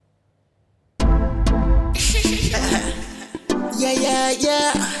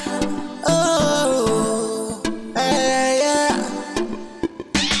yeah. Oh, yeah.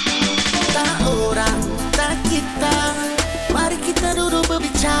 Tak orang, tak kita. Mari kita duduk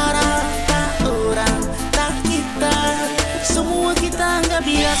berbicara. Tak orang, tak kita. Semua kita anggap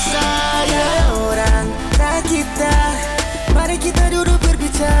biasa. Ya orang, tak kita. Mari kita duduk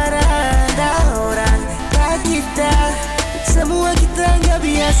berbicara. Tak orang, tak kita. Semua kita anggap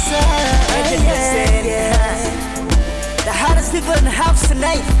biasa. The hottest people in the house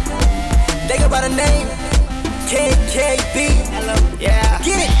tonight. They go by the name KKB. Hello, yeah.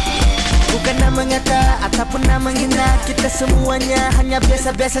 Get it. Bukan nak mengata ataupun nak menghina. Kita semuanya hanya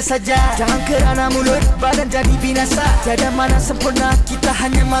biasa-biasa saja. Jangan kerana mulut badan jadi binasa. Tiada mana sempurna, kita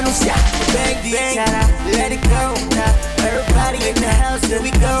hanya manusia. Bang bicara, let it go. Now everybody in the house, here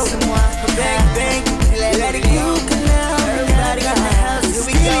we go. Semua bang bang, let it go. Everybody in the house, here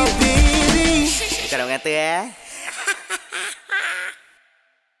we go. Bukan nak mengata ya.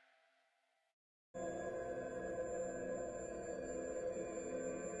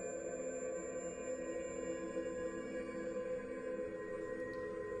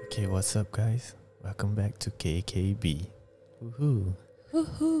 Okay, what's up, guys? Welcome back to KKB. Woohoo!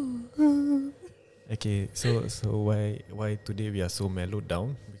 Okay, so why today we are so mellowed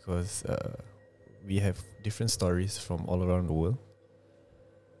down? Because we have different stories from all around the world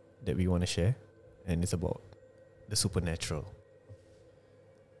that we want to share, and it's about the supernatural.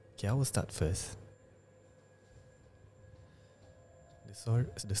 Okay, I will start first.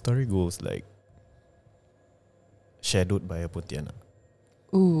 The story goes like shadowed by a Pontianak.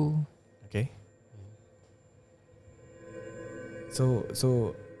 Ooh. Okay.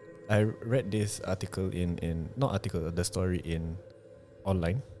 So I read this article in not article, the story in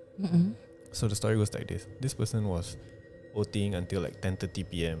online. Mm-mm. So the story goes like this. This person was OTing until like 10:30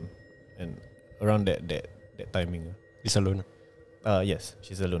 p.m. and around that timing. He's alone. Yes,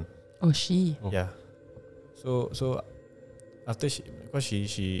 she's alone. Oh, she. Oh. Yeah. So after she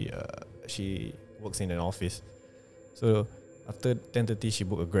works in an office. So after 10:30 she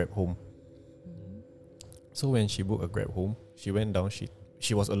booked a Grab home. So when she booked a Grab home, she went down, she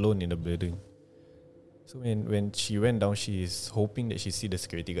was alone in the building. So when she went down, she is hoping that she see the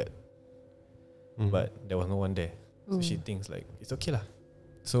security guard. But there was no one there. So she thinks like it's okay lah.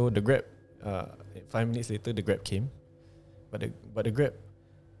 So the Grab 5 minutes later the Grab came. But the Grab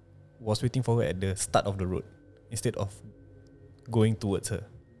was waiting for her at the start of the road instead of going towards her.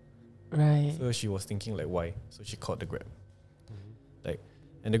 Right. So she was thinking like why? So she called the Grab.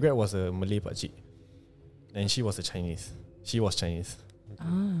 And the Grab was a Malay pakcik, and she was Chinese. She was Chinese.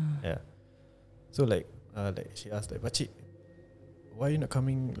 Yeah. So like she asked like, pakcik, why are you not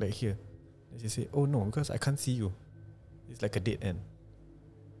coming like here? And she said, oh no, because I can't see you. It's like a dead end.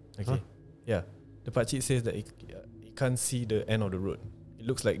 Okay. Huh? Yeah. The pakcik says that he can't see the end of the road. It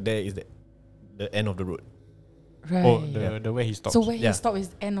looks like there is the end of the road. Right. Oh, the way he stops. So where he stopped is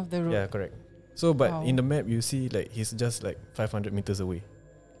the end of the road. Yeah, correct. So but in the map you see like he's just like 500 meters away.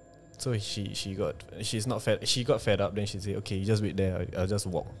 So she got fed up. Then she said, okay, you just wait there. I'll just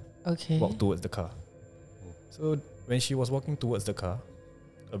walk towards the car. So when she was walking towards the car,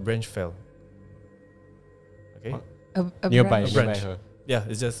 a branch fell. Okay, A nearby branch. her. Yeah,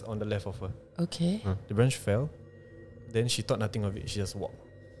 it's just on the left of her. Okay. The branch fell. Then she thought nothing of it. She just walked.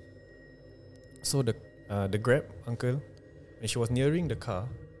 So the Grab uncle, when she was nearing the car,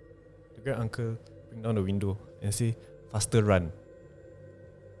 the Grab uncle bring down the window and say, faster run.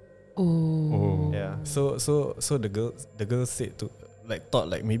 Oh. Yeah. So the girl said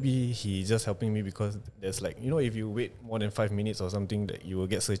thought maybe he just helping me because there's like, if you wait more than 5 minutes or something that you will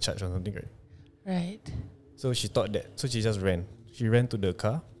get surcharged or something, right? Right. So she thought that. So she just ran. She ran to the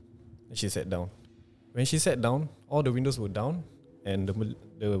car and she sat down. When she sat down, all the windows were down and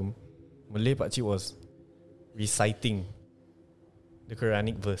the Malay pakcik was reciting the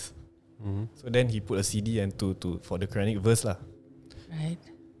Quranic verse. So then he put a CD and for the Quranic verse lah. Right.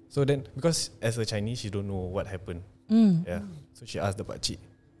 So then, because as a Chinese, she don't know what happened. Yeah. So she asked the pakcik,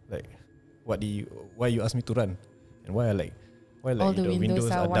 like, why you asked me to run, and why all the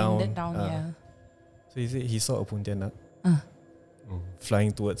windows are winded down. Yeah. So he said he saw a Pontianak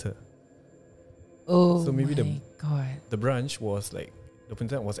flying towards her. Oh. So maybe my God. the branch was like the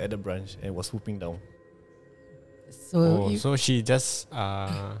Pontianak was at the branch and was swooping down. So she just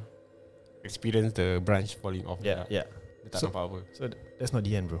experienced the branch falling off. Yeah. So that's not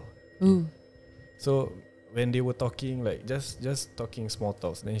the end, bro. Ooh. So when they were talking, like just talking small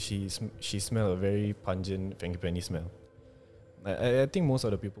talks, then she smelled a very pungent frangipani smell. I think most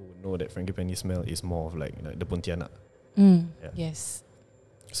of the people would know that frangipani smell is more of like the Pontianak. Yes.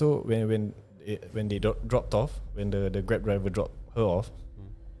 So when they dropped off, when the Grab driver dropped her off,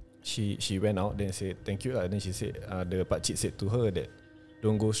 she went out. Then said thank you lah. Then she said the pakcik said to her that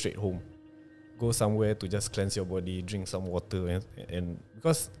don't go straight home, go somewhere to just cleanse your body, drink some water, and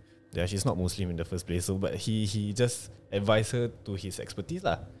because she's not Muslim in the first place. So but he just advised her to his expertise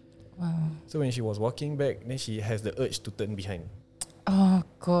lah. Wow. So when she was walking back, then she has the urge to turn behind. Oh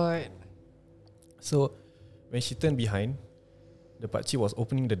God. So when she turned behind, the pakcik was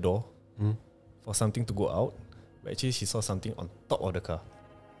opening the door for something to go out, but actually she saw something on top of the car.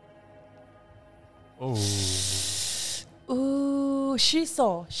 Oh, she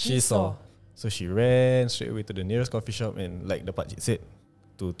saw. So she ran straight away to the nearest coffee shop and, like the pakcik said,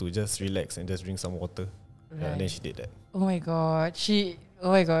 to just relax and just drink some water. Right. And then she did that. Oh my God.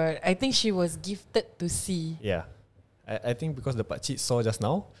 I think she was gifted to see. Yeah. I think because the pakcik saw just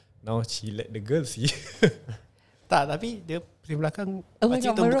now she let the girl see. Tak, tapi dia di belakang Oh my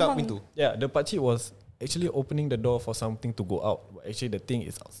pakcik God, tu buka meremang. pintu. Yeah, the pakcik was actually opening the door for something to go out, but actually the thing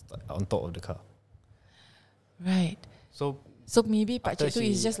is on top of the car. Right. So maybe after pakcik tu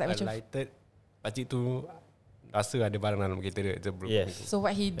is just like macam. alighted, pakcik tu rasa ada barang dalam kereta dia sebelum Yes. pintu. So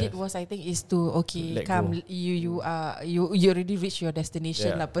what he did was, I think, is to Let come. go. You already reached your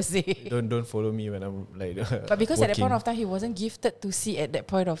destination Yeah. lah per se. Don't follow me when I'm like. But because at that point working. of time he wasn't gifted to see at that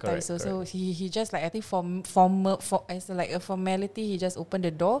point of time, Correct, so he just like, I think for as like a formality, he just opened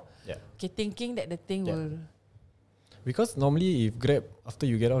the door, Yeah. okay, thinking that the thing Yeah. will. Because normally if Grab, after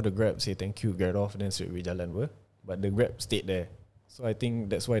you get off the Grab, say thank you, get off, then straight away jalan ber. But the Grab stayed there. So I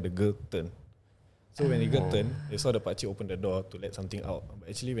think that's why the girl turned. So when the girl turned, they saw the pakcik open the door to let something out.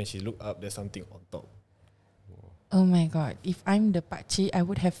 But actually when she looked up, there's something on top. Oh my God! If I'm the pakcik, I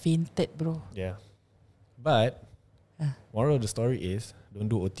would have fainted, bro. Yeah. But moral of the story is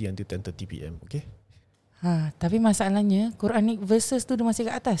don't do OT until 10:30 PM, okay? Tapi masalahnya Quranic verses tu dia masih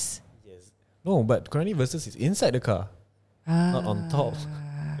kat atas. Yes. No, but Quranic verses is inside the car, not on top.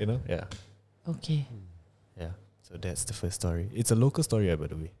 You know? Yeah. Okay. Yeah. So that's the first story. It's a local story, by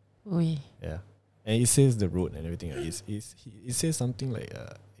the way. Ui. Yeah. And it says the road and everything. It says something like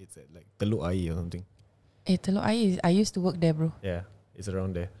it's at like Teluk Air or something. Teluk Air, I used to work there, bro. Yeah, it's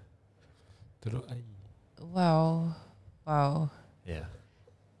around there. Teluk air. Wow. Yeah.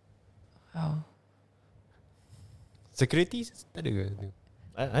 Wow. Security tak ada ke?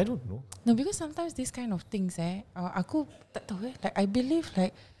 I don't know. No, because sometimes these kind of things, aku tak tahu like I believe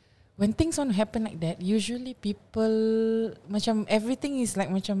like when things want to happen like that, usually people macam everything is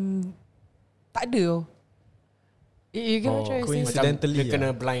like macam tak ada. You get what I'm trying to say? coincidentally, Dia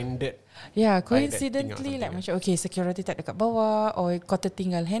kena blinded. Yeah, by that coincidentally thing or like macam okay, security tak ada kat bawah, or kau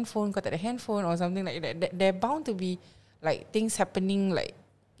tertinggal handphone, kau tak ada handphone or something like that. There bound to be like things happening, like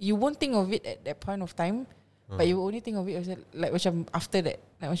you won't think of it at that point of time, but you will only think of it like macam after that,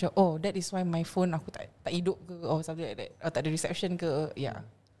 like macam oh, that is why my phone aku tak hidup ke or something like that, or tak ada reception ke. Yeah.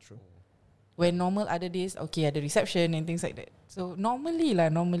 True. When normal other days, okay, ada reception and things like that. So normally,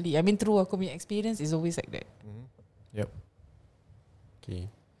 I mean through aku punya experience is always like that. Yep.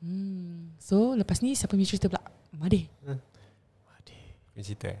 Okay. So lepas ni siapa punya cerita pula? Made. Punya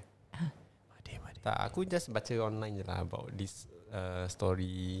cerita Tak, aku just baca online je lah about this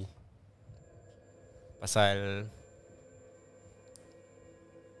story. Pasal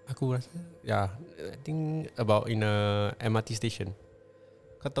aku rasa I think about in a MRT station.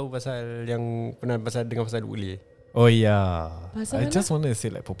 Kau tahu pasal yang pernah dengar pasal Woodley? Oh yeah. Pasal I mana? just want to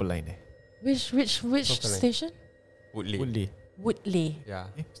say like Purple Line. Which Purple Line. station? Woodley. Woodley. Ya.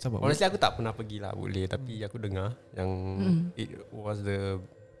 Sabar. Honestly aku tak pernah pergi lah Woodley, tapi aku dengar yang it was the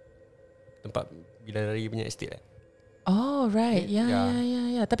tempat bidadari punya estate lah. Oh right, Yeah.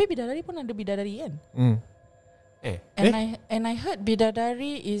 yeah. Tapi bidadari pun ada bidadari kan? And I heard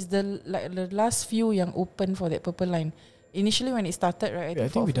bidadari is the last few yang open for that Purple Line. Initially when it started, right? I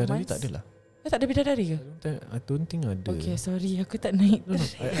think bidadari tak ada lah. Tak ada bidadari ke? I don't think ada. Okay, sorry, aku tak naik.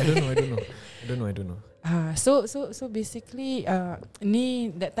 I don't know. So basically ni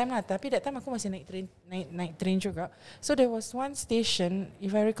that time lah. Tapi that time aku masih naik train juga. So there was one station,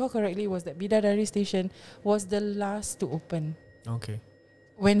 if I recall correctly, was that Bidadari station was the last to open. Okay.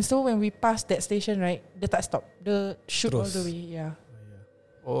 When we passed that station, right, dia tak stop. Dia shoot all Terus. the way. Yeah.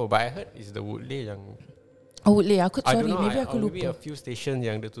 Oh, but I heard it's the Woodley yang Oh, Woodley. Aku I sorry, don't know, maybe aku maybe a lupa. few stations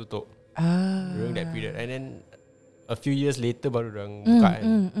yang dia tutup during that period, and then a few years later baru orang buka kan.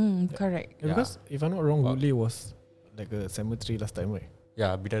 Correct. Yeah, because if I'm not wrong, Woodley was like a cemetery last time, right?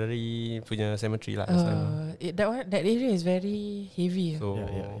 Ya, Bidadari punya cemetery lah last time. That area is very heavy. So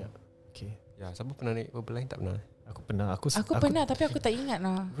Yeah. Okay. ya, siapa pernah naik Purple Line? Tak pernah. Aku pernah. Aku pernah tapi aku tak ingat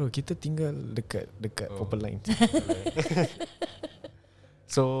lah. Bro, kita tinggal dekat Purple Line.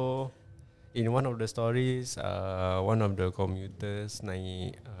 So in one of the stories, one of the commuters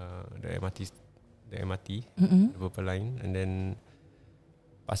naik the MRT, the Purple Line, and then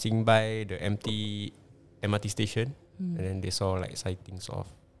passing by the empty MRT station, and then they saw like sightings of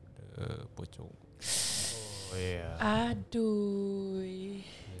the pocong. Oh yeah. Aduh.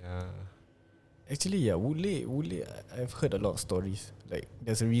 Yeah. Actually, yeah, Woodley, I've heard a lot of stories. Like,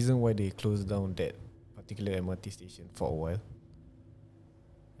 there's a reason why they closed down that particular MRT station for a while.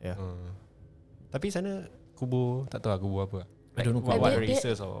 Yeah. Tapi sana kubur, tak tahu lah kubur apa. I don't know what They-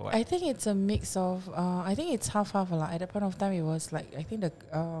 races or what. I think it's a mix of. I think it's half-half lah. At that point of time, it was like I think the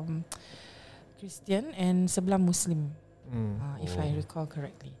Christian and sebelah Muslim, if I recall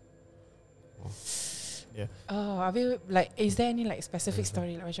correctly. Yeah. Habis like, is there any like specific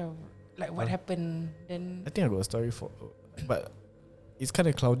story like macam like what happened then? I think I got a story for, but it's kind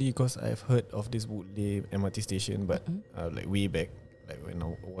of cloudy because I've heard of this Woodley MRT station, but like way back, like when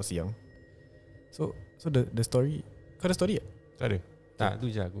I was young. So the story, kau ada story? Tak ada. Tak, tu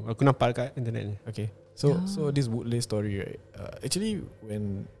je aku nampak kat internet ni. Okay. So this Woodley story, right? Actually,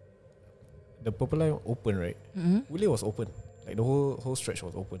 when the Purple Line open, right? Woodley was open. Like the whole stretch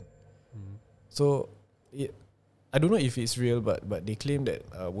was open. So I don't know if it's real, but they claim that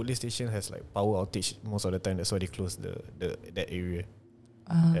Woodley Station has like power outage most of the time. That's why they close that area.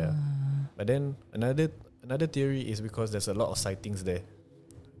 Yeah. But then another theory is because there's a lot of sightings there,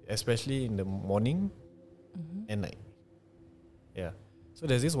 especially in the morning and night. Yeah. So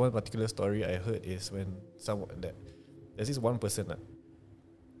there's this one particular story I heard is when there's this one person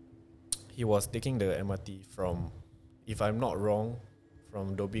he was taking the MRT from, if I'm not wrong,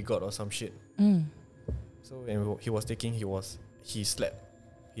 from Dhoby Ghaut or some shit. So when he was taking, he slept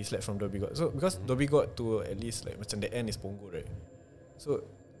from Dhoby Ghaut. So because Dhoby Ghaut to at least like macam the end is Punggol, right? So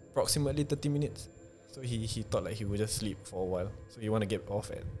approximately 30 minutes. So he thought like he would just sleep for a while. So he want to get off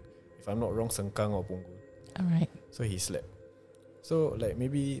at, if I'm not wrong, Sengkang or Punggol. Alright. So he slept. So like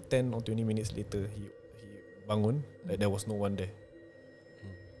maybe 10 or 20 minutes later, he bangun, like there was no one there.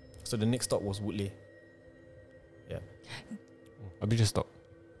 So the next stop was Woodley. Yeah. Habis just stop.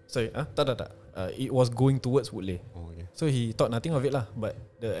 Sorry, tak. It was going towards Woodley. Oh yeah. So he thought nothing of it lah. But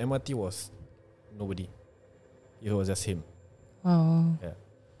the MRT was nobody. It was just him. Wow. Yeah.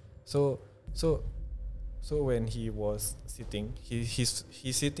 So when he was sitting, he's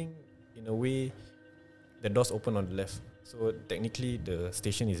sitting in a way, the doors open on the left. So technically the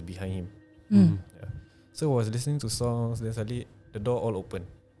station is behind him. Yeah. So I was listening to songs. Then suddenly the door all open.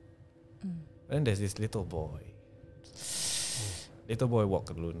 And then there's this little boy. Little boy walk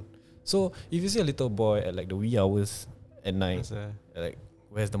alone. So if you see a little boy at like the wee hours at night, like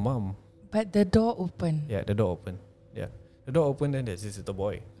where's the mom? But the door open. Yeah, the door open. Yeah, the door open. Then there's this little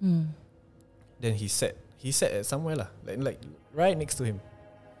boy. Then he sat at somewhere lah, like right next to him.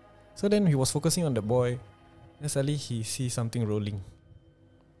 So then he was focusing on the boy. Then suddenly he sees something rolling.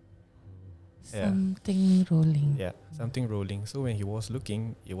 Something rolling. Yeah, something rolling. So when he was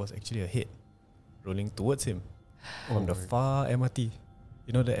looking, it was actually a head rolling towards him from the far MRT.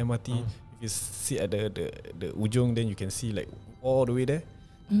 You know the MRT. If you sit at the ujung, then you can see like all the way there.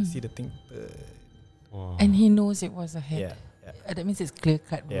 You see the thing. Wow. And he knows it was a head. Yeah. That means it's clear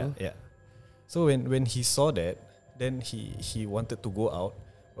cut, bro. Yeah. So when he saw that, then he wanted to go out.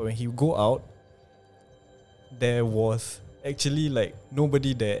 But when he go out, there was actually like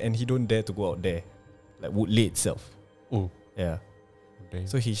nobody there, and he don't dare to go out there, like Woodley itself. Oh. Yeah. Okay.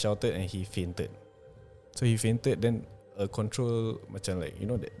 So he shouted and he fainted. So he fainted. Then a control, macam like you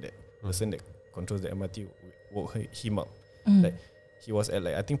know that person that controls the MRT woke him up. Like he was at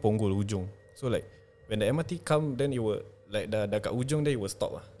like I think Punggol ujung. So like when the MRT come, then it will like dah kat ujung there, it will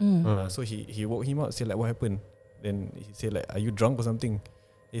stop lah. So he woke him up, say like what happened. Then he said like, are you drunk or something?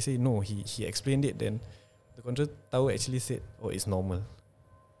 They say no. He explained it. Then the control tower actually said, oh, it's normal.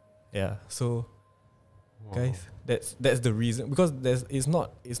 Yeah. So guys, that's the reason, because it's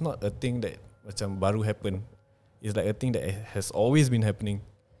not a thing that macam baru happen. It's like a thing that has always been happening.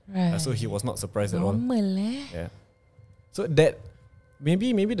 Right. So he was not surprised at all. Normal Yeah. So that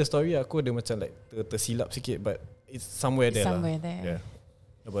maybe the story aku ada macam like tersilap sikit, but it's somewhere there lah. Somewhere there. Yeah.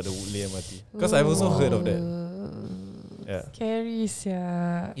 About the Woodley MRT. Because I've also heard of that. Yeah. Scary sia.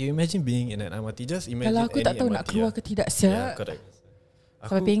 You imagine being in an MRT. Just imagine Kalau aku tak tahu any nak MRT, keluar yeah. ke tidak Yeah, sia. correct.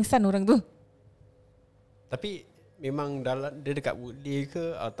 Sampai pingsan orang tu. Tapi memang dalam dia dekat Woodley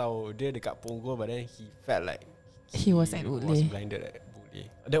ke atau dia dekat Punggol, but then he felt like He was at Woodley. Was blinded at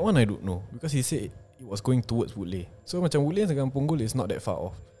Woodley. That one I don't know, because he said it was going towards Woodley. So macam Woodley dengan Punggol is not that far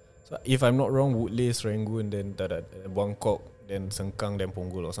off. So if I'm not wrong, Woodley, Serangoon, then Buangkok, then Sengkang, then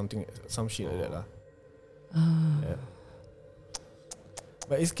Punggol or something, some shit like that lah. Yeah.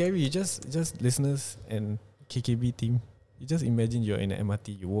 But it's scary. You just listeners and KKB team. You just imagine you're in an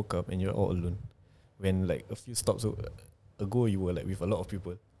MRT. You woke up and you're all alone. When like a few stops ago, you were like with a lot of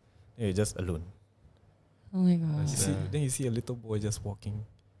people. Then you're just alone. Oh my god. Then you see a little boy just walking.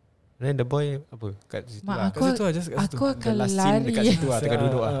 Then the boy apa kat situ Mak, lah. aku, Kat situ lah, just kat situ. aku The akan last scene dekat lari. situ lah, tengah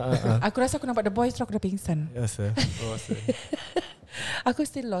duduk lah. Aku rasa aku nampak the boys terus aku dah pingsan. Yes, sir. Oh, sir. Aku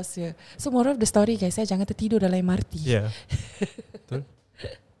still lost here. So moral of the story guys, saya jangan tertidur dalam MRT. Yeah. Betul.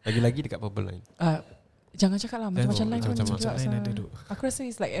 Lagi-lagi dekat Purple Line. Jangan cakap lah macam-macam lain pun macam-macam juga. lain So, ada duk. aku rasa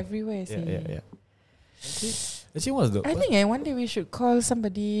it's like everywhere sih. Yeah. Actually, what's the? I think one day we should call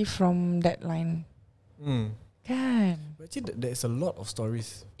somebody from that line. Kan? But actually, there's a lot of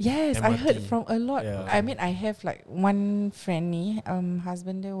stories. Yes, I heard MRT. from a lot. Yeah. I mean, I have like one friend ni,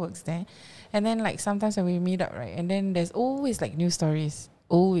 husband there works there, and then like sometimes when we meet up, right, and then there's always like new stories,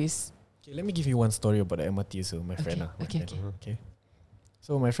 always. Okay, let me give you one story about the MRT. So my friend my okay, friend. Okay.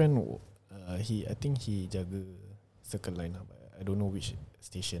 So my friend, I think he jaga Circle Line lah, but I don't know which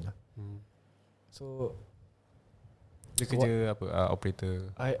station lah. So Dia kerja apa? Operator.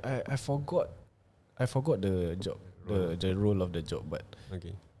 I forgot the job, the role of the job, but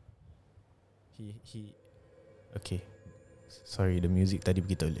Okay. he okay. Sorry, the music tadi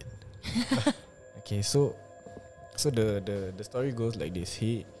pergi toilet. Okay, so the story goes like this.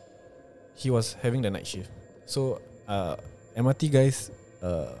 He was having the night shift. So MRT guys,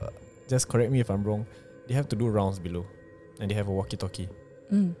 just correct me if I'm wrong. They have to do rounds below, and they have a walkie-talkie.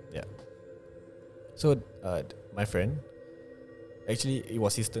 Yeah. So my friend, actually it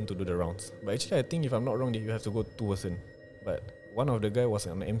was his turn to do the rounds. But actually I think if I'm not wrong, you have to go 2 person. But one of the guy was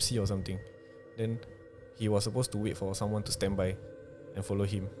an MC or something. Then he was supposed to wait for someone to stand by and follow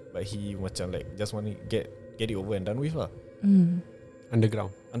him. But he macam like just want to get it over and done with lah.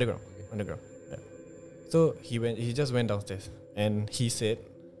 Underground. Underground. Yeah. So he just went downstairs, and he said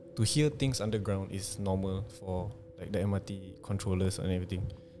to hear things underground is normal for like the MRT controllers and everything.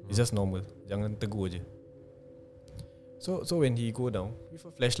 It's just normal. Jangan tegur je. So when he go down with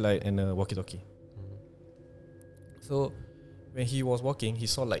a flashlight and a walkie-talkie. So when he was walking,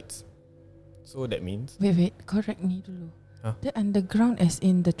 he saw lights. So that means Wait, correct me dulu. Huh? The underground as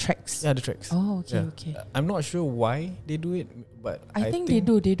in the tracks. yeah, the tracks. Oh, okay, Yeah. okay. I'm not sure why they do it, but I think they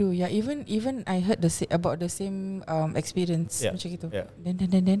do. Yeah, even I heard about the same experience. Yeah, Macam gitu. yeah.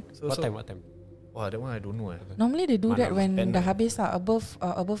 Then. So, What time? Wow, that one I don't know. Normally they do Mana that when spend dah lah. habis lah,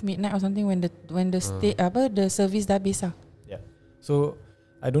 above midnight or something, when the the service dah habis lah. So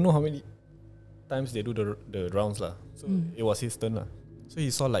I don't know how many times they do the rounds lah. So it was his turn lah. So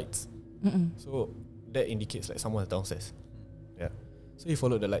he saw lights. So that indicates like someone's downstairs. Yeah. So he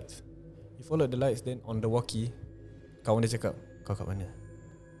followed the lights. Then on the walkie, kawan dia cakap, kau kat mana?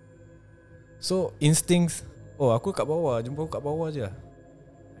 So instincts, oh aku kat bawah, jumpa aku kat bawah je lah.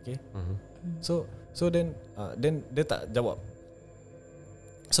 Okay. So then dia tak jawab.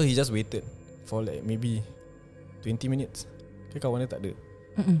 So he just waited for like maybe 20 minutes. Okay, kawan dia tak ada.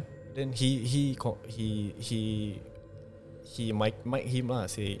 Then he mic him lah,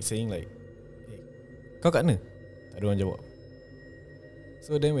 saying like, hey, kau kat mana? Tak ada orang jawab.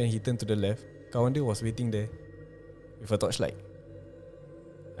 So then when he turned to the left, kawan dia was waiting there with a torchlight.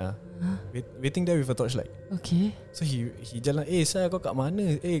 Waiting there with a torchlight. Okay. So he jalan, Syah kau kat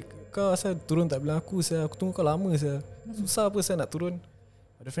mana? Kau asal turun tak bilang aku, Syah? Aku tunggu kau lama, Syah. Susah apa Syah nak turun?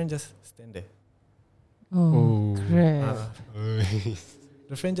 But the friend just stand there. Oh, crap.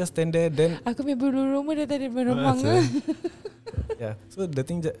 The friend just stand there. Then Aku punya bulu rumah dah tadi meremang. yeah. So the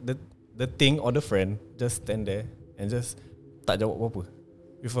thing or the friend just stand there and just tak jawab apa-apa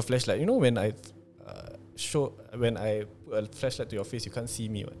with a flashlight. You know when I put a flashlight to your face, you can't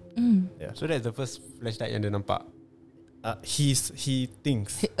see me. What? Yeah. So that's the first flashlight yang dia nampak. He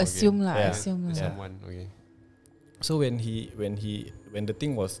thinks. Assume lah. Yeah. Assume lah. Yeah. Someone. Okay. So when the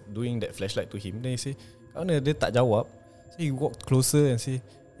thing was doing that flashlight to him, then he say, kerana dia tak jawab, so he walked closer and say,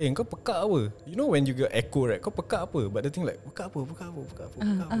 kau pekak apa? You know when you get echo, right? Kau pekak apa? But the thing like, pekak apa?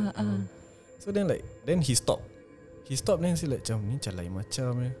 So then he stopped. He stopped, then he say like, macam ni calai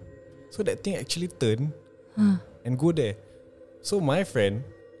macam ya. So that thing actually turned and go there. So my friend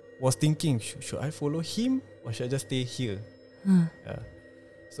was thinking, should I follow him or should I just stay here? Yeah.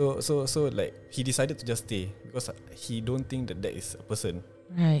 So like he decided to just stay because he don't think that is a person.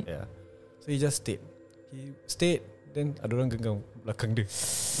 Right. Yeah. So he just stayed. He stayed. Then ada orang genggam belakang dia.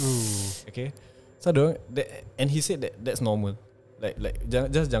 Okay. So ada orang, and he said that's normal. Like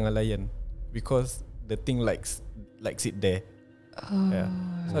jangan layan because the thing likes it there. Yeah.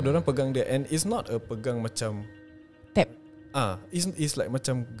 So ada orang pegang dia, and it's not a pegang macam Tap. it's like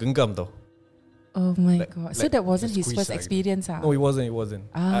macam genggam tau. Oh my Like- god. So like that wasn't the his squeeze first lah experience No, it wasn't.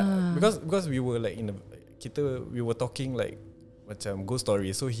 Ah. Because we were like we were talking like macam ghost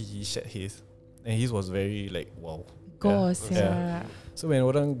story. So he shared his, and his was very like wow. Ghost, Yeah. So when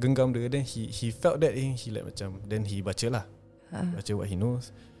orang genggam dia, then he felt that, he like macam, then he baca lah, baca what he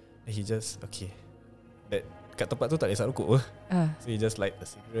knows, and he just okay. That kat tempat tu tak ada isap rokok apa. So he just light a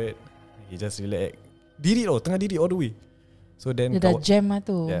cigarette, he just relax. Tengah diri all the way. So then Dia dah jam lah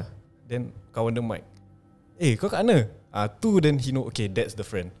tu. yeah. Then kawan dia mic, kau kat mana? Tu then he know, okay, that's the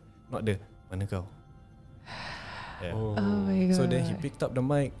friend, not the mana kau. Yeah. Oh. Oh my god. So then he picked up the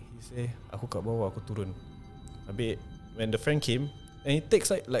mic. He say, aku kat bawah, aku turun. Habis when the friend came, and it takes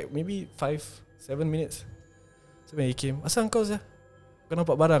like maybe 5-7 minutes. So when he came, asal kau sah? Kau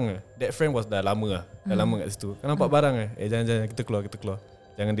nampak barang ke? That friend was dah lama lah, dah lama kat situ. Kau nampak barang ke? Jangan, kita keluar.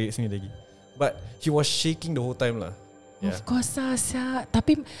 Jangan duduk sini lagi. But he was shaking the whole time lah. Yeah. Of course lah, Sia.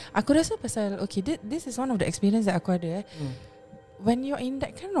 Tapi aku rasa pasal, okay, this is one of the experience that aku ada. When you're in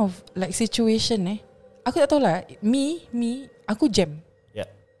that kind of like situation, aku tak tahu lah. Me, aku jam. Yeah.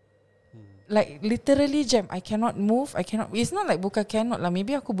 Like literally jam. I cannot move. It's not like bukan cannot lah.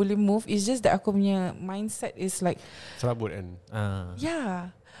 Maybe aku boleh move. It's just that aku punya mindset is like, Serabut kan.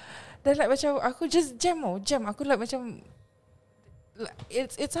 yeah. Dan like macam aku just jam. Aku like macam,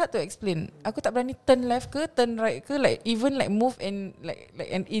 it's hard to explain. Aku tak berani turn left ke, turn right ke, like even like move and like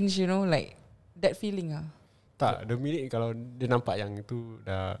an inch, you know, like that feeling ah. Tak, the minute kalau dia nampak yang tu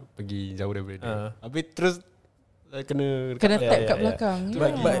dah pergi jauh daripada dia. Habis terus kena Tap kat belakang.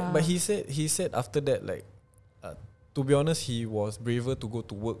 But he said after that, like to be honest, he was braver to go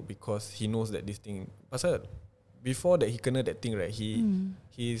to work because he knows that this thing. Pasal before that he kena that thing, right? He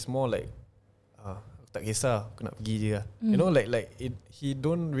is more like tak kisah, aku nak pergi je lah. You know, like he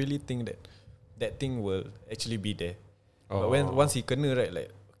don't really think that thing will actually be there. But once he kena, right,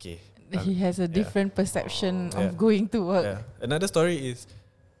 like okay, he has a different perception of going to work. Yeah. Another story is,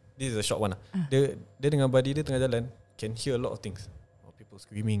 this is a short one lah. Dia dengan buddy dia tengah jalan, can hear a lot of things. People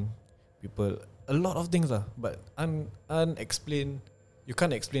screaming, a lot of things lah. But unexplained, you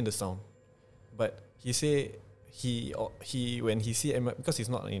can't explain the sound. But he say he when he see because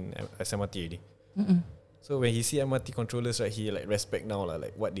he's not in SMRT already. So when he see MRT controllers, right, he like respect now lah,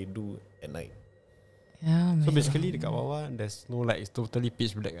 like what they do at night. Yeah, So basically dekat bawah there's no light, it's totally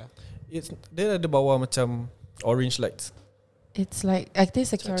pitch black lah. Dia ada bawah macam orange lights. It's like active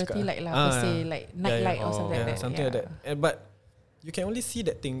security light lah, per se, like night light or something like that. Something like that. But you can only see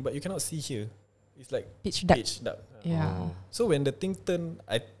that thing, but you cannot see here. It's like Pitch dark. Yeah. So when the thing turn,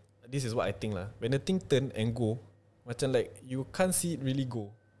 this is what I think lah. When the thing turn and go, macam like you can't see it really go.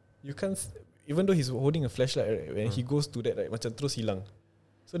 You can't, even though he's holding a flashlight, right, when he goes to that, right, macam terus hilang.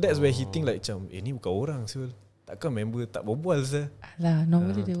 So that's where he think like macam, ni bukan orang Sul. Takkan member tak berbual sah. Alah,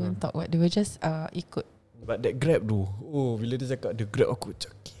 normally they won't talk. They will just ikut. But that Grab tu, bila dia cakap dia Grab, aku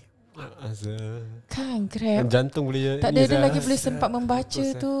cakap Kan Grab. Jantung boleh. Tak ada dia lagi boleh sempat membaca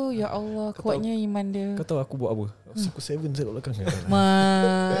tu. Ya Allah, kuatnya iman dia. Kau tahu aku buat apa? Aku 7 set kat belakang.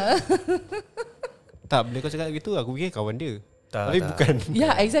 Tak, bila kau cakap gitu, aku fikir kawan dia. Tapi bukan.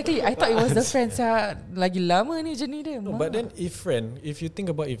 Yeah, exactly. I thought it was the friend. Saya lagi lama ni jenis dia. No, but then if you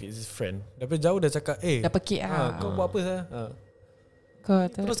think about if it's his friend, daripada jauh dah cakap, dah pekik kau buat apa sah? Kau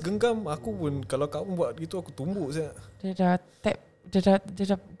terus genggam. Aku pun, kalau kau buat gitu, aku tumbuk sah. Dia dah tap. Dia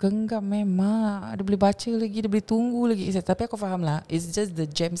dah genggam memang. Dia boleh baca lagi, dia boleh tunggu lagi. Tapi aku faham lah, it's just the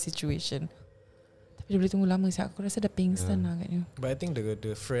jam situation. Tapi dia boleh tunggu lama. Aku rasa dah pingsan lah katnya. But I think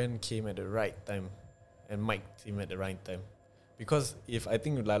the friend came at the right time, and Mike came at the right time. Because if I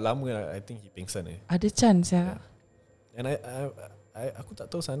think lama, I think he pingsan. Ada chance ya. And aku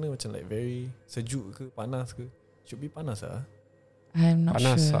tak tahu sana macam like very sejuk ke panas ke. Should be panas lah. I'm not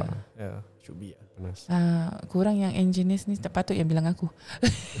panas sure. Yeah, should be panas. Kurang yang engineers ni tak patut yang bilang aku.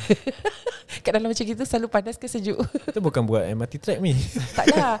 Kat dalam macam gitu selalu panas ke sejuk. Kita bukan buat MRT track ni.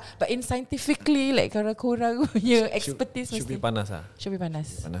 Taklah. But in scientifically, like kalau korang punya expertise should mesti be panas lah. Should be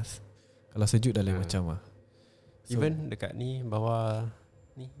panas. Panas. Kalau sejuk dah lain macam lah. Even dekat ni bawah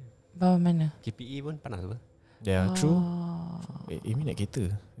ni bawah mana? KPE pun panas apa? Yeah, true. Amy naik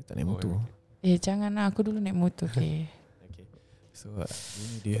kereta, dia tak naik motor. Jangan lah, aku dulu naik motor. Okay. Okay. So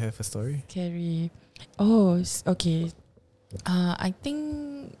do you have a story? Carry. Okay. I think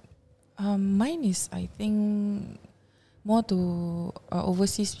mine is more to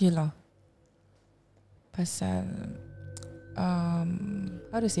overseas view lah. Pasal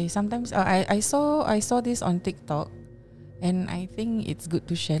how to say, sometimes I saw this on TikTok, and I think it's good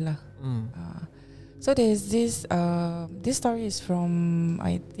to share lah. So there's this story is from,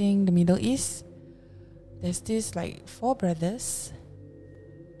 I think, the Middle East. There's this like 4 brothers.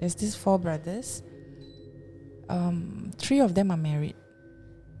 there's these 4 brothers. 3 of them are married.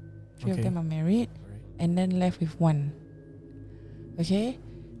 3 of Okay. them are married, Right. and then left with 1. Okay,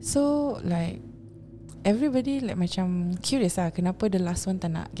 so like everybody like macam curious lah, kenapa the last one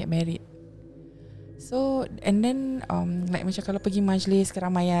tak nak get married. So and then like macam kalau pergi majlis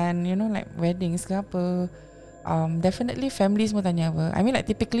keramaian, you know, like weddings ke apa, definitely family semua tanya apa. I mean like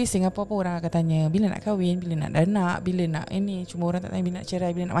typically Singapore pun orang akan tanya bila nak kahwin, bila nak ada anak, bila nak ini. Cuma orang tak tanya bila nak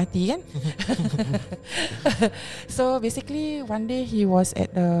cerai, bila nak mati kan. So basically one day he was at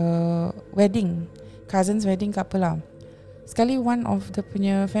the wedding, cousin's wedding ke apa lah. Sekali one of the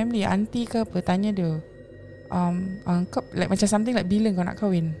punya family, auntie ke apa, tanya dia, kau like macam something like bila kau nak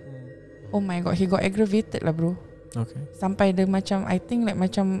kahwin. Oh my god, he got aggravated lah bro. Okay. Sampai dia macam, I think like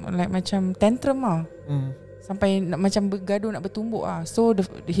macam tantrum lah. Sampai nak, macam bergaduh nak bertumbuk ah. So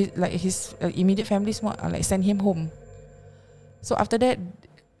his immediate family semua like send him home. So after that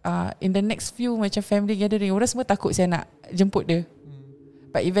in the next few macam family gathering, orang semua takut saya nak jemput dia.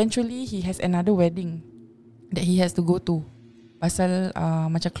 But eventually he has another wedding that he has to go to. Pasal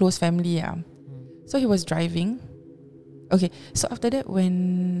macam close family ah. So he was driving. Okay, so after that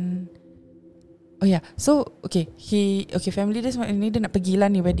when family dia semua ni dia nak pergi lah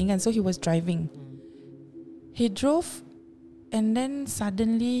ni wedding kan. So he was driving. He drove, and then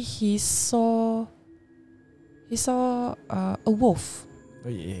suddenly he saw a wolf. Oh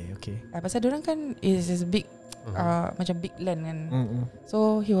yeah, okay. Pasal diorang kan is big, macam big land kan.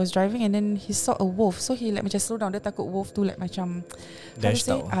 So he was driving, and then he saw a wolf. So he like macam slow down. Dia takut wolf tu like macam Dash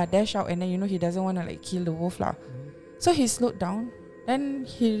out. Dash out, and then you know he doesn't want to like kill the wolf lah. So he slowed down. Then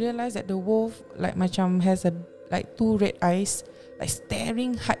he realised that the wolf like macam has a like 2 red eyes, like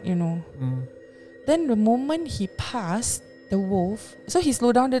staring hard, you know. Then the moment he passed the wolf, so he slow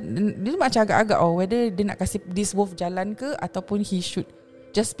down. Dia macam agak-agak whether dia nak kasih this wolf jalan ke ataupun he should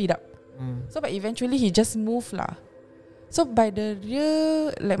just speed up. So but eventually he just move lah. So by the real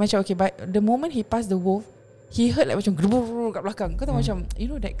like macam okay, by the moment he passed the wolf, he heard like macam gerubur kat belakang. Kau tahu macam you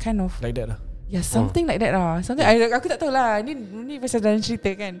know that kind of Like that lah. yeah, something like that lah. Something aku tak tahu lah. Ni pasal dalam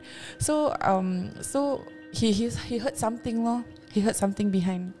cerita kan. So so he heard something lah. He heard something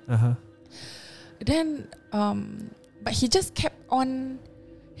behind. Then but he just kept on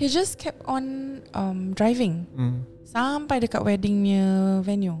driving sampai dekat weddingnya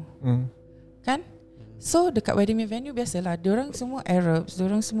venue. Kan? So dekat weddingnya venue biasalah, diorang semua Arabs,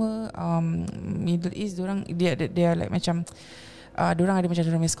 diorang semua Middle East, diorang dia are like macam diorang ada macam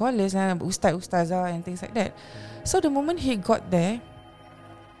diorang scholars, ustazah and things like that. So the moment he got there,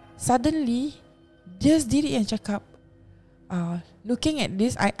 suddenly dia sendiri yang cakap, looking at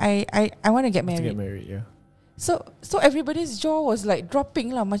this, I want to get To married. get married, yeah. So everybody's jaw was like dropping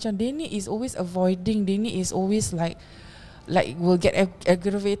lah. Macam Danny is always avoiding. Danny is always like will get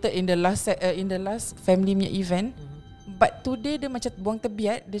aggravated in the last family punya event. But today dia macam buang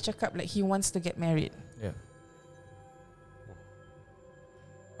tebiat. Dia cakap like he wants to get married. Yeah.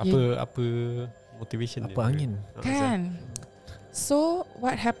 Apa motivation Apa angin? Kan. So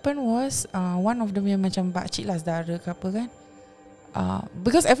what happened was one of them yang macam pakcik lah, saudara ke apa kan,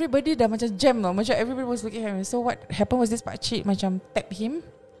 because everybody dah macam jam lah, macam everybody was looking at him. So what happened was this pakcik macam tap him,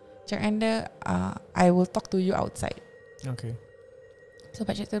 cakap anda I will talk to you outside. Okay. So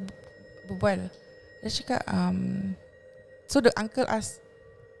pakcik tu berbual. Dia cakap so the uncle asked,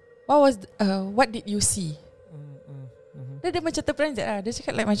 what did you see? Dia macam terperanjat lah. Dia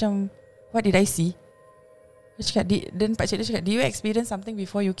cakap like macam, what did I see? Dia cakap, dan pakcik dia cakap, do you experience something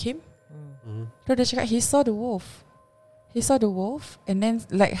before you came? So dia cakap, he saw the wolf. He saw the wolf, and then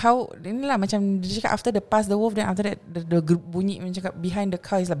like how inilah macam dia cakap after the pass the wolf, then after that the bunyi macam cakap behind the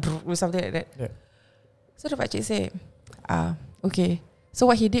car is like or something like that. Yeah. So the pakcik say, okay. So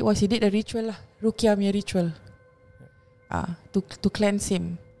what he did was he did a ritual lah, Ruqyah punya ritual. To cleanse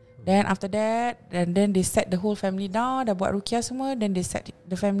him. Then after that, and then they set the whole family down, dah buat Ruqyah semua, then they set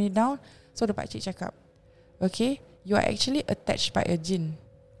the family down. So the pakcik cakap, okay, you are actually attached by a jinn.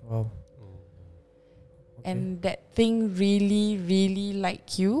 Wow. And that thing really, really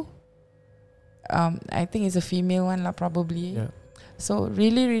like you. I think it's a female one lah probably. Yeah. So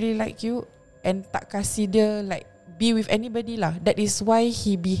really, really like you, and tak kasih dia like be with anybody lah. That is why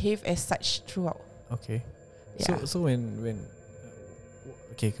he behave as such throughout. Okay. Yeah. So when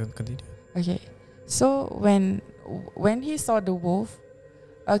okay, continue. Okay. So when he saw the wolf,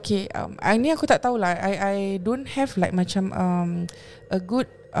 okay, ni aku tak tahu lah. I don't have like macam a good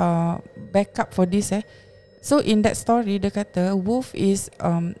backup for this. So in that story, dia kata wolf is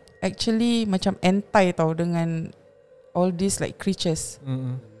actually macam anti tau dengan all these like creatures.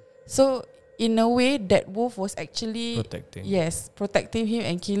 So in a way that wolf was actually Protecting. protecting him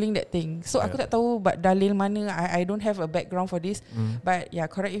and killing that thing. So aku tak tahu but dalil mana. I don't have a background for this. But yeah,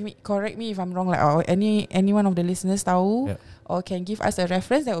 correct me if I'm wrong lah. Or any one of the listeners tahu or can give us a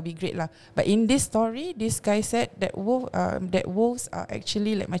reference, that would be great lah. But in this story, this guy said that wolves are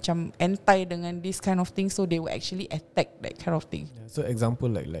actually like macam anti dengan this kind of thing, so they will actually attack that kind of thing. Yeah, so example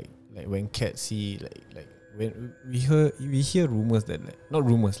like when cats see like when we hear rumors that not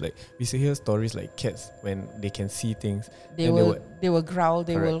rumors, like we hear stories like cats when they can see things, They will growl,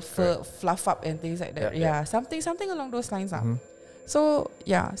 they will Correct. fluff up and things like that. Yeah, Something along those lines. So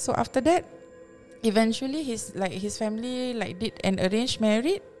after that, eventually his family like did an arranged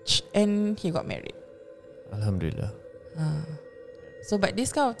marriage and he got married. Alhamdulillah. So but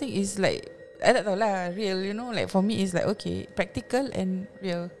this kind of thing is like, I don't know lah, real, you know, like for me it's like okay, practical and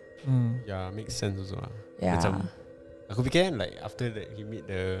real. Yeah, makes sense also lah. Yeah. Macam aku fikir kan, like after that he meet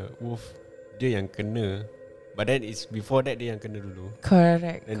the wolf, dia yang kena, but then it's before that dia yang kena dulu.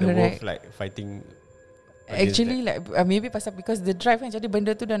 Correct. Then the wolf like fighting. Actually like maybe pasal because the drive kan, jadi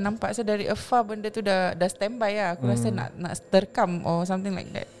benda tu dah nampak, so dari afar benda tu dah standby lah. Aku rasa nak terkam or something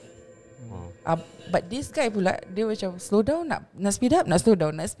like that. But this guy pula, dia macam slow down, nak speed up, nak slow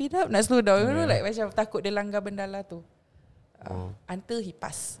down, nak speed up, nak slow down. You know, like macam takut dia langgar benda lah tu. Until he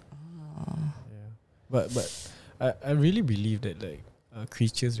pass. But I really believe that like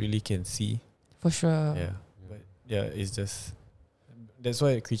creatures really can see. For sure. Yeah. But yeah, it's just that's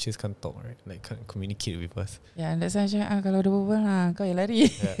why creatures can't talk, right? Like can't communicate with us. Yeah, that's why kalau ada berbual lah, kau yang lari.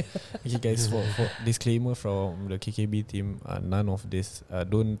 Yeah. Okay guys, for disclaimer from the KKB team, none of this,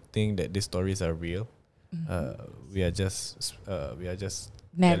 don't think that these stories are real. We are just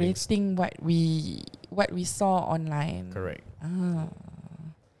narrating what we saw online. Correct.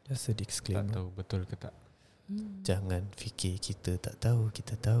 Just a Tak disclaimer. tahu betul ke tak. Jangan fikir kita tak tahu,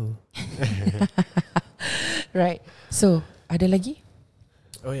 kita tahu. Right. So, ada lagi?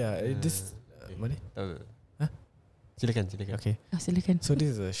 Oh yeah, this mana? Tahu. Huh? Silakan. Okay. Silakan. So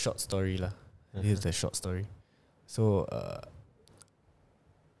this is a short story lah. This is a short story. So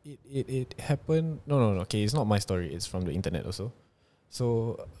it happened. No. Okay, it's not my story. It's from the internet also.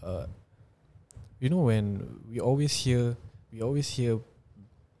 So you know when we always hear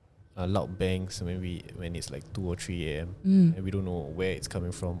loud bangs when it's like 2 or 3 a.m. And we don't know where it's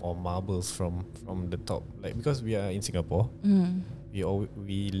coming from, or marbles from the top. Like because we are in Singapore,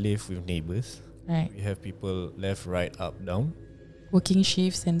 we live with neighbors. Right. We have people left, right, up, down. Working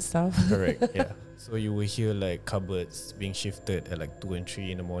shifts and stuff. Correct. Yeah. So you will hear like cupboards being shifted at like 2 and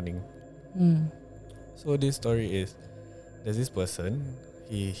 3 in the morning. So this story is, there's this person.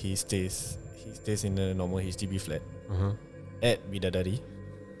 He stays in a normal HDB flat at Bidadari.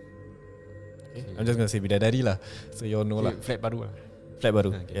 Okay. I'm just gonna say Bidadari lah, so you all know lah. Flat baru lah. Flat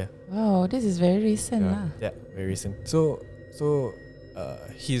baru. Okay. Yeah. Wow, this is very recent lah. Yeah, very recent. So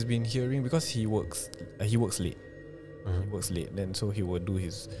he's been hearing, because he works late. He works late. Then so he will do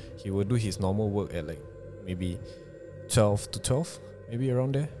his normal work at like maybe 12 to 12, maybe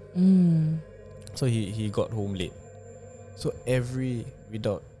around there. So he got home late. So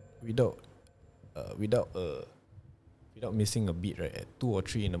without missing a beat, right, at 2 or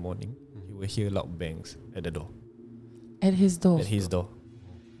 3 in the morning, he will hear loud bangs at the door. At his door. At his door.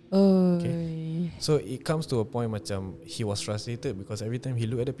 Okay. So it comes to a point macam he was frustrated because every time he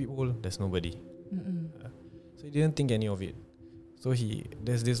look at the peephole, there's nobody. So he didn't think any of it. So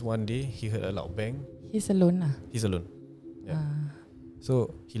there's this one day he heard a loud bang. He's alone lah. He's alone. Yeah.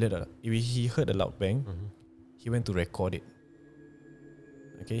 So he heard a loud bang. He went to record it.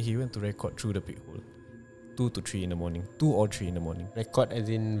 Okay, he went to record through the peephole. 2 to 3 in the morning. 2 or 3 in the morning. Record as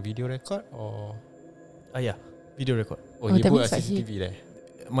in video record or? Yeah, video record. He that put a means like CCTV there.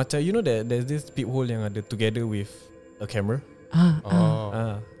 Macam you know that there's this peephole yang ada together with a camera.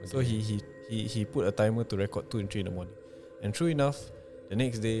 So he put a timer to record 2 and 3 in the morning. And true enough, the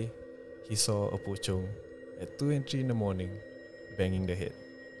next day he saw a pocong at 2 and 3 in the morning banging the head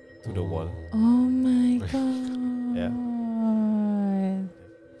to the wall. Oh my god. Yeah.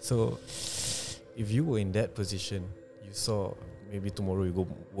 So if you were in that position, you saw maybe tomorrow you go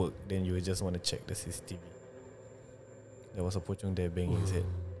work, then you will just want to check the CCTV. There was a pocong there banging his head.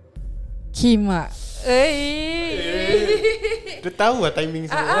 Kima. Dia tahu lah timing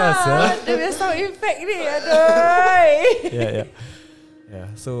semua. Dia punya sound effect ni. Aduh. Yeah.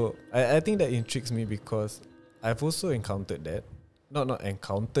 So I think that intrigues me because I've also encountered that. Not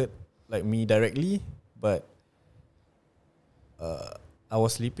encountered like me directly, but I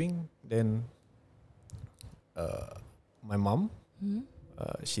was sleeping, then my mom,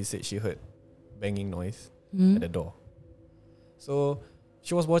 she said she heard banging noise at the door. So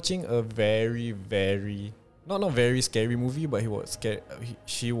she was watching a very not very scary movie, but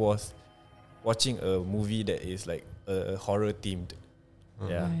she was watching a movie that is like a horror themed.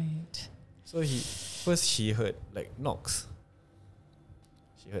 Yeah. Right. So she heard like knocks.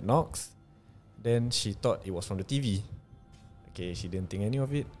 She heard knocks. Then she thought it was from the TV. Okay, she didn't think any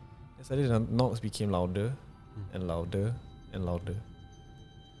of it. Then suddenly the knocks became louder and louder and louder.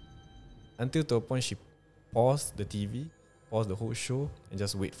 Until to a point she paused the TV, paused the whole show, and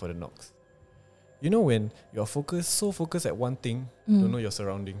just wait for the knocks. You know when you're so focused at one thing, don't know your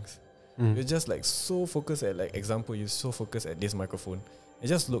surroundings. You're just like so focused at, like, example, you're so focused at this microphone. And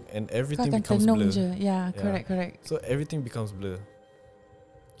just look and everything becomes blur. Yeah, correct. So everything becomes blur.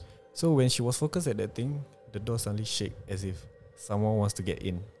 So when she was focused at that thing, the door suddenly shake as if someone wants to get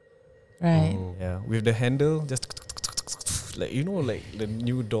in. Right. Yeah, with the handle just like, you know, like the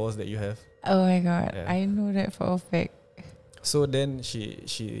new doors that you have. Oh my god, Yeah. I know that for a fact. So then she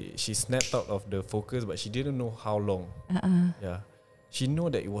snapped out of the focus, but she didn't know how long. Yeah, she know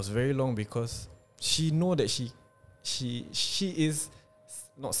that it was very long because she know that she is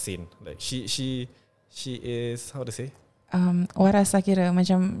not sane. Like she is, how to say, waras lah kira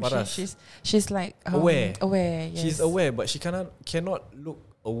macam Waras. she's like Aware. Yes. She's aware, but she cannot look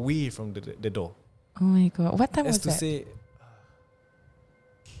away from the door. Oh my god, what time As was to that? say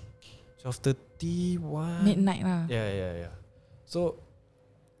 12:31. Midnight lah. Yeah. So,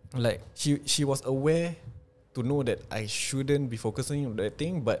 like, she was aware to know that I shouldn't be focusing on that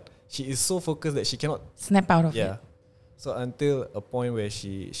thing, but she is so focused that she cannot. Snap out of Yeah. it. So until a point where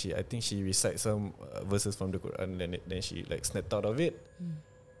she I think she recites some verses from the Quran, then she like snapped out of it.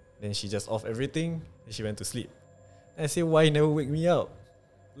 Then she just off everything and she went to sleep. And I say, why you never wake me up?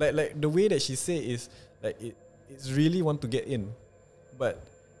 Like the way that she say is like it's really want to get in, but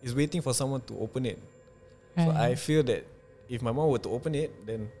it's waiting for someone to open it. So I feel that if my mom were to open it,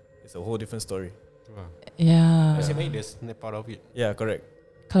 then it's a whole different story. Yeah. Nasib baik dia snap out of it. Yeah, correct.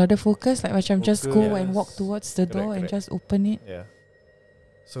 Kalau dia focus, like macam just Focus, go and yes. walk towards the door and Correct. just open it. Yeah.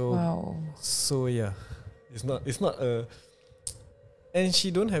 So Wow. So yeah, it's not a, and she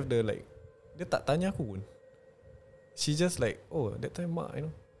don't have the like, dia tak tanya aku pun. She just like, oh that time mak,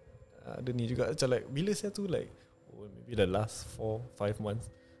 you know, ada ni juga macam like bila saya tu like, oh maybe the last 4-5 months.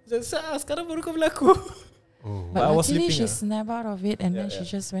 Just sekarang baru kau berlaku. But I was luckily she sleeping. snap out of it and then she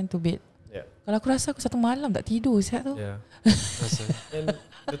just went to bed. Yeah. Kalau aku rasa aku satu malam tak tidur siap tu. Yeah. And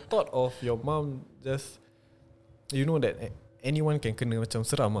the thought of your mom just, you know that anyone can kena macam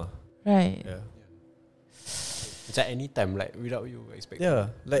seram lah. Right. Yeah. Macam anytime, like without you expecting.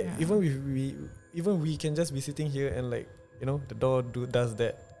 Yeah, like even we can just be sitting here and like, you know, the door does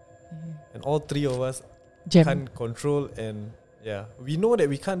that, and all three of us Jam. can't control, and yeah, we know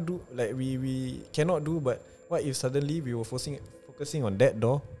that we can't do, like we cannot do, but what if suddenly we were focusing on that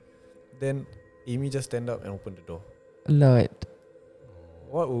door, then Amy just stand up and open the door. Lord.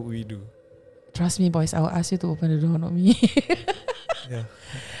 What would we do? Trust me boys, I will ask you to open the door, not me. Yeah.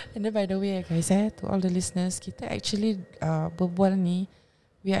 And then by the way guys, to all the listeners, kita actually berbual ni,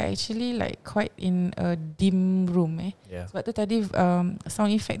 we are actually like quite in a dim room Yeah. Sebab tu tadi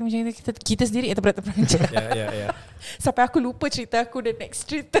sound effect tu macam kita sendiri terperanjat. Yeah. Sampai aku lupa cerita aku the next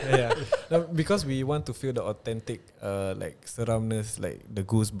cerita. Yeah. No, because we want to feel the authentic like seramness, like the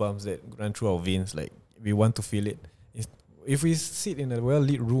goosebumps that run through our veins, like we want to feel it. If we sit in a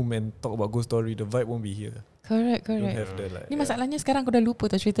well-lit room and talk about ghost story, the vibe won't be here. Correct. Don't have the like. Ni masalahnya sekarang aku dah lupa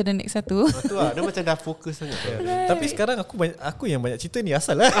tu cerita the next satu. Tu lah, dia macam dah fokus sangat. Yeah. Tapi sekarang aku yang banyak cerita ni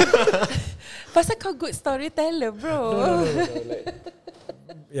asal lah. Pasal kau good storyteller bro. No, like,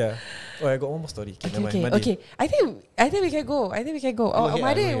 yeah. Oh, I got one more story. Okay, never mind. Monday. Okay. I think we can go. Oh, Go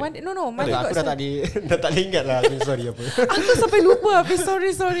ahead, Made, go ahead. no, Made Aku got dah tak boleh ingat lah sorry apa. Aku sampai lupa habis.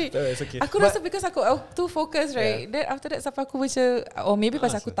 Sorry. No, it's okay. Aku rasa because aku too focus, right? Then after that sampai aku baca, or maybe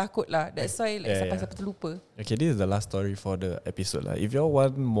pasal aku takut lah. That's why like sampai terlupa. Okay, this is the last story for the episode lah. If you all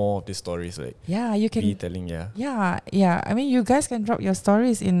want more of these stories, like Yeah, you can. be telling, yeah. Yeah. I mean, you guys can drop your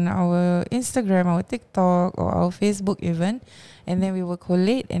stories in our Instagram, our TikTok, or our Facebook even, and then we will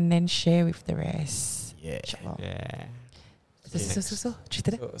collate and then share with the rest. Yeah. InsyaAllah. Yeah. So,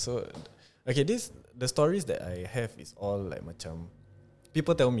 cerita dia. So okay, the stories that I have is all like macam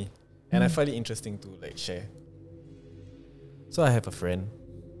people tell me, and I find it interesting to like share. So I have a friend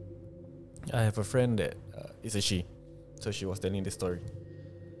that is a she. So she was telling this story.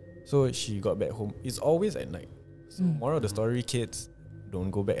 So she got back home. It's always at night. So moral of the story, kids, don't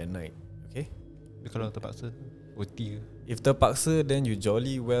go back at night. Okay? Kalau terpaksa OT ke? If terpaksa, then you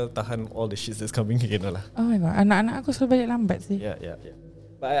jolly well tahan all the shit that's coming in lah. Oh my god, anak-anak aku selalu balik lambat sih. Yeah.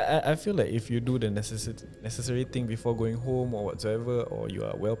 But I feel like if you do the necessary thing before going home or whatsoever, or you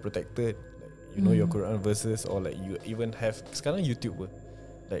are well protected, like you know your Quran verses, or like you even have sekarang YouTube,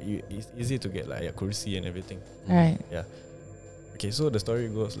 like it's easy to get like ayat kursi and everything. Right. Yeah. Okay, so the story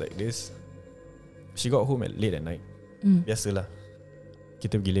goes like this. She got home late at night. Biasalah,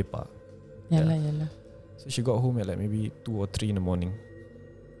 kita pergi lepak. Yalah. So she got home at like maybe 2 or 3 in the morning.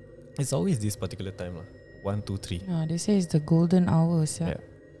 It's always this particular time lah. 1, 2, 3. They say it's the golden hours. Yeah.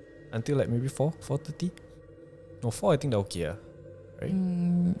 Until like maybe 4:30. No, 4 I think dah okay lah. Right?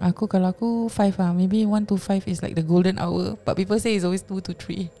 Kalau aku 5 lah. Maybe 1 to 5 is like the golden hour. But people say it's always 2 to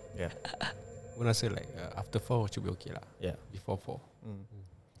 3. Yeah. Aku rasa like after 4 should be okay lah. Yeah. Before 4.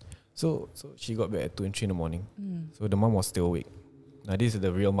 So she got back at 2 and 3 in the morning. So the mom was still awake. Now this is the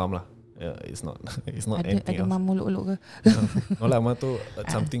real mom lah. Yeah, it's not anything Ada else. mam muluk-uluk ke? No lah, mom tu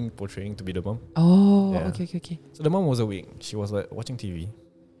something portraying to be the mom. Oh, Yeah. okay. So the mom was awake. She was like watching TV.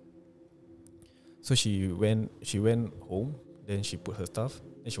 So she went home. Then she put her stuff.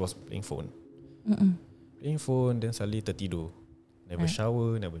 Then she was playing phone. Playing phone. Then suddenly tertidur. Never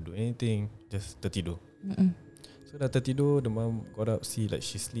shower. Never do anything. Just tertidur. So dah tertidur. The mom got up, see like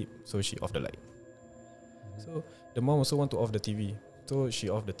she sleep. So she off the light. So the mom also want to off the TV. So she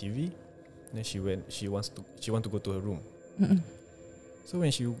off the TV. Then she want to go to her room. So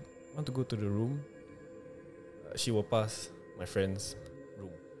when she want to go to the room, she will pass my friend's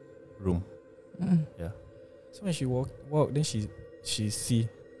room. Yeah. So when she walk, then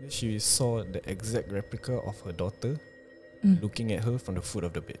she saw the exact replica of her daughter looking at her from the foot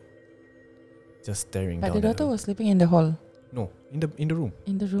of the bed, just staring But down. the daughter was sleeping in the hall. No, in the room.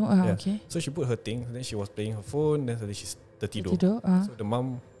 In the room. Yeah. Okay. So she put her things. Then she was playing her phone. Then suddenly she tertidur. So the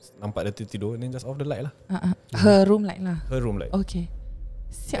mum nampak dia tertidur. And then just off the light lah. Her room light lah. Her room light. Okay.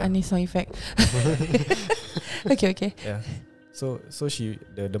 Siap ni sound effect. Okay. Yeah. So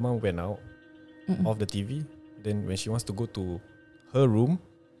the mum went out off the TV. Then when she wants to go to her room,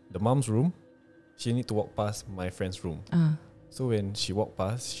 the mum's room, she need to walk past my friend's room. So when she walked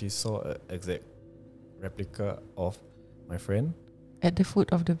past, she saw an exact replica of my friend. At the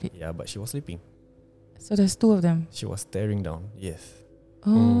foot of the bed. Yeah, but she was sleeping. So there's 2 of them. She was staring down. Yes.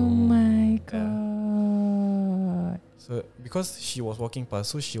 Oh my god. So because she was walking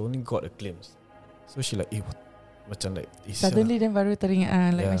past, so she only got a glimpse. So she like, macam like Suddenly then baru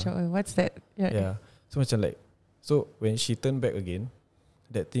teringat like Yeah. macam what's that? Yeah. So macam like, so when she turned back again,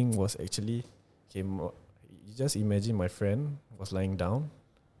 that thing was actually came. You just imagine my friend was lying down.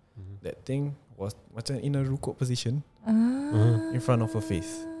 That thing was macam in a rukuk position in front of her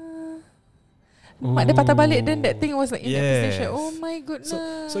face. Mak dia patah balik. Then that thing was like in that position. Yes. Oh my goodness.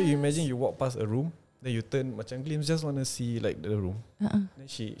 So you imagine you walk past a room, then you turn macam glimpse, just want to see like the room. Then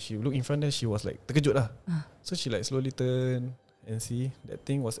she look in front, then she was like terkejut lah. So she like slowly turn and see that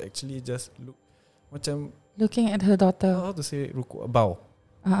thing was actually just look macam Looking at her daughter. how to say rukuk,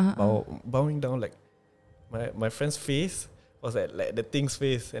 bowing down, like my friend's face was like the thing's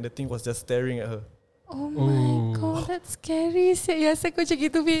face, and the thing was just staring at her. Oh my god, that's scary. Ya, saya kau macam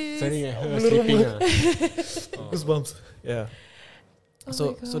gitu, Fiz. Staring at her sleeping lah. Goosebumps. Yeah. Oh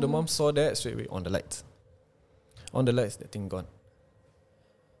So the mom saw that straight away on the lights. On the lights, that thing gone.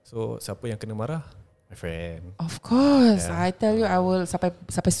 So siapa yang kena marah? My friend. Of course. Yeah. I tell you, I will sampai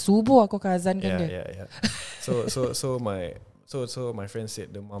subuh aku akan azankan dia. Yeah. So my friend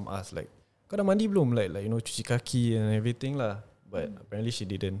said the mom asked like, kau dah mandi belum? Like cuci kaki and everything lah. But apparently she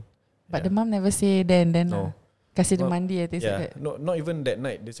didn't. But the mom never say then No. lah. Kasih dia Mom- mandi things like that. No, not even that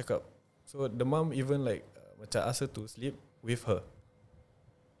night dia cakap. So the mom even like macam ask her to sleep with her,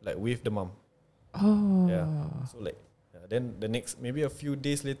 like with the mom. Oh. Yeah. So like then the next maybe a few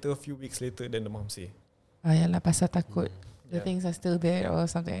days later, a few weeks later, then the mom say. Yalah, pasal takut the Yeah. things are still there or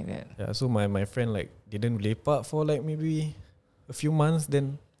something like that. Yeah. So my friend like didn't lepak for like maybe a few months,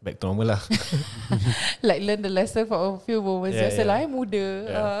 then back to normal lah. Like learn the lesson for a few moments. Yeah, Biasa yeah. lah, muda.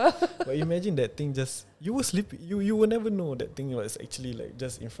 Yeah. But imagine that thing just you were sleeping. You will never know that thing was actually like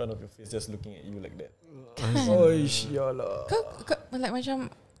just in front of your face, just looking at you like that. Oh, yalah. Kau like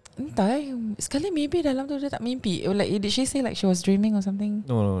macam entah sekali maybe dalam tu dia tak mimpi. Or like did she say like she was dreaming or something?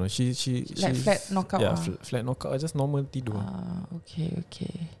 No. She Like she's- flat knockout Yeah, lah. flat knockout. Just normal tidur. Okay.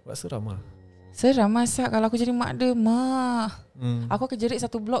 Buat seram lah. Seram masak kalau aku jadi mak dia, mak. Aku akan jerit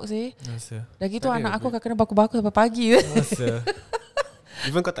satu blok sih. Rasa. Dah gitu Ada anak aku ke? akan kena baku-baku sampai pagi. Rasa.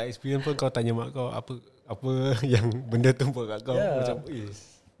 Even kau tak experience pun, kau tanya mak kau apa yang benda tu buat kat kau. Yeah.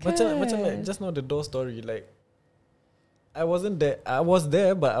 Macam Macam like just now the door story, like I wasn't there. I was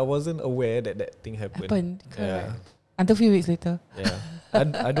there, but I wasn't aware that thing happened. Happen. Yeah. Correct. Until few weeks later. Yeah.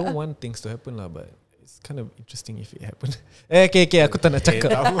 I don't want things to happen lah, but it's kind of interesting if it happened. Okay, aku tak nak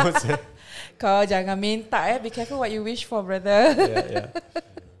cakap. Kau jangan minta Be careful what you wish for, brother. Yeah.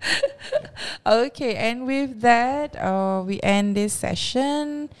 Okay, and with that, we end this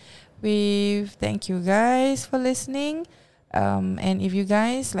session. Thank you guys for listening. And if you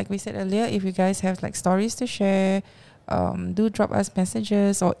guys, like we said earlier, if you guys have like stories to share, do drop us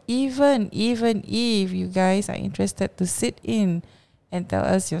messages, or even if you guys are interested to sit in and tell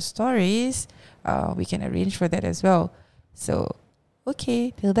us your stories, we can arrange for that as well. So,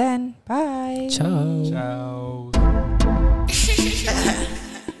 okay, till then, bye. Ciao. Ciao.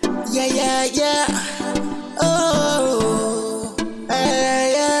 Yeah. Oh,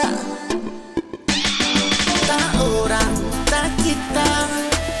 yeah. Tak orang, tak kita.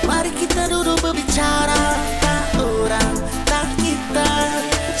 Mari kita duduk berbicara. Tak orang, tak kita.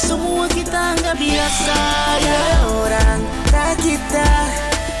 Semua kita anggap biasa. Ya orang, tak kita.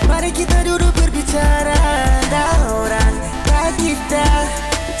 Mari kita duduk berbicara. Tak orang, tak kita.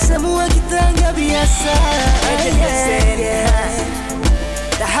 Semua kita anggap biasa.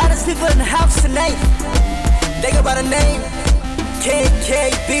 The hottest people in the house tonight. They go by the name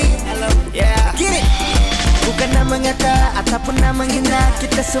KKB. Yeah, get it. Bukan nama ngata ataupun nama hina.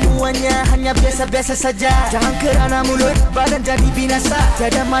 Kita semuanya hanya biasa-biasa saja. Jangan kerana mulut badan jadi binasa.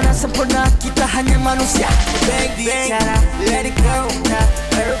 Tiada mana sempurna, kita hanya manusia. Bang bicara, let it go. Now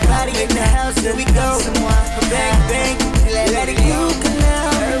everybody in the house, here we go. Semua bang, let it go.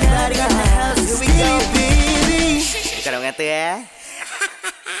 Everybody in the house, here we go. Bukan nama ngata ya.